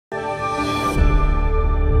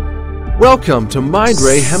Welcome to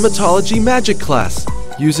Mindray Hematology Magic Class.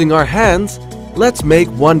 Using our hands, let's make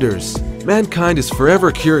wonders. Mankind is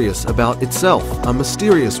forever curious about itself, a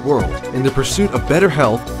mysterious world. In the pursuit of better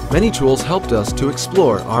health, many tools helped us to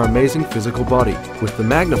explore our amazing physical body. With the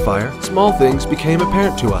magnifier, small things became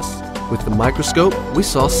apparent to us. With the microscope, we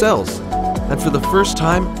saw cells. And for the first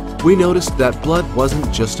time, we noticed that blood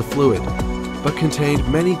wasn't just a fluid, but contained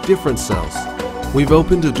many different cells. We've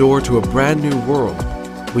opened a door to a brand new world.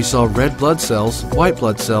 We saw red blood cells, white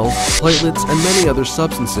blood cells, platelets, and many other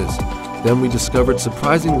substances. Then we discovered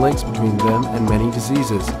surprising links between them and many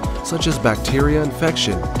diseases, such as bacteria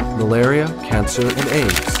infection, malaria, cancer, and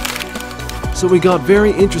AIDS. So we got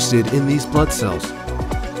very interested in these blood cells.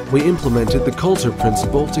 We implemented the Coulter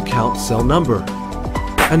principle to count cell number,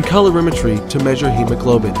 and colorimetry to measure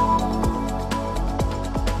hemoglobin.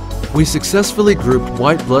 We successfully grouped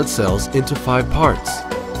white blood cells into 5 parts: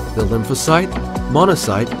 the lymphocyte,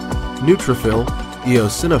 monocyte, neutrophil,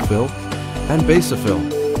 eosinophil, and basophil.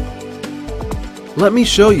 Let me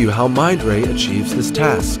show you how Mindray achieves this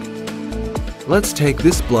task. Let's take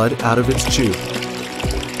this blood out of its tube.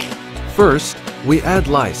 First, we add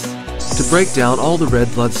lyse to break down all the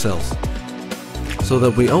red blood cells, so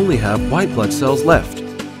that we only have white blood cells left.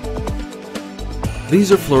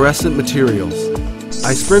 These are fluorescent materials.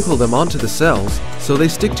 I sprinkle them onto the cells so they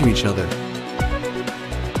stick to each other.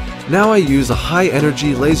 Now I use a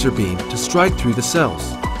high-energy laser beam to strike through the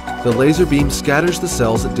cells. The laser beam scatters the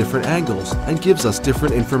cells at different angles and gives us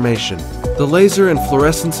different information. The laser and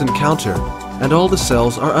fluorescence encounter, and all the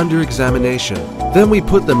cells are under examination. Then we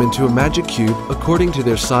put them into a magic cube according to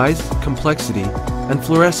their size, complexity, and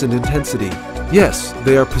fluorescent intensity. Yes,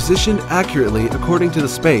 they are positioned accurately according to the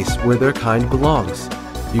space where their kind belongs.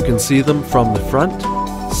 You can see them from the front,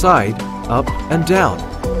 side, up, and down.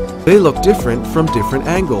 They look different from different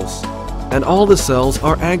angles, and all the cells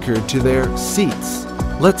are anchored to their seats.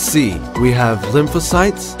 Let's see, we have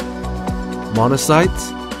lymphocytes,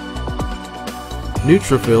 monocytes,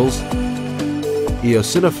 neutrophils,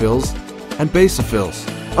 eosinophils, and basophils.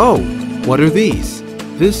 Oh, what are these?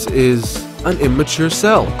 This is an immature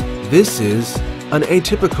cell. This is an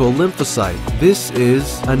atypical lymphocyte. This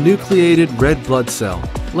is a nucleated red blood cell.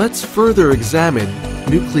 Let's further examine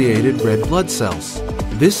nucleated red blood cells.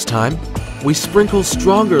 This time, we sprinkle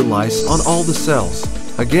stronger lyse on all the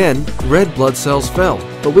cells. Again, red blood cells fell,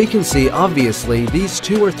 but we can see obviously these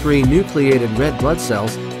 2 or 3 nucleated red blood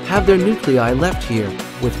cells have their nuclei left here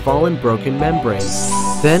with fallen broken membranes.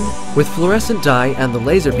 Then, with fluorescent dye and the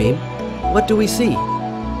laser beam, what do we see?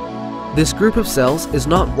 This group of cells is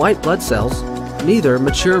not white blood cells, neither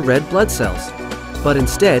mature red blood cells, but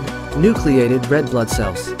instead nucleated red blood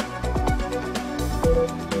cells.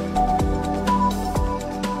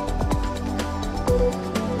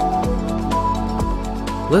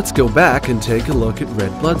 Let's go back and take a look at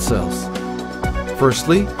red blood cells.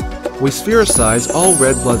 Firstly, we sphericize all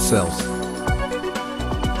red blood cells.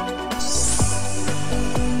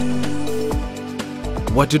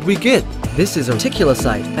 What did we get? This is a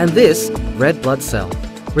reticulocyte, and this, red blood cell.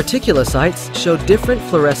 Reticulocytes show different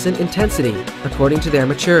fluorescent intensity according to their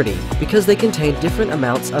maturity because they contain different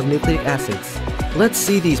amounts of nucleic acids. Let's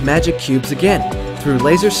see these magic cubes again. Through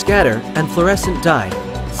laser scatter and fluorescent dye,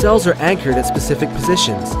 cells are anchored at specific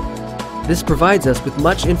positions. This provides us with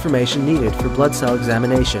much information needed for blood cell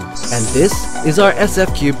examination. And this is our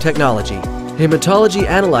SF Cube technology. Hematology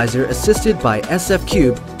Analyzer assisted by SF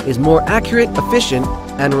Cube is more accurate, efficient,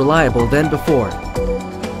 and reliable than before.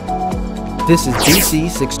 This is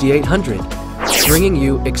BC-6800, bringing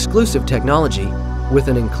you exclusive technology with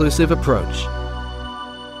an inclusive approach.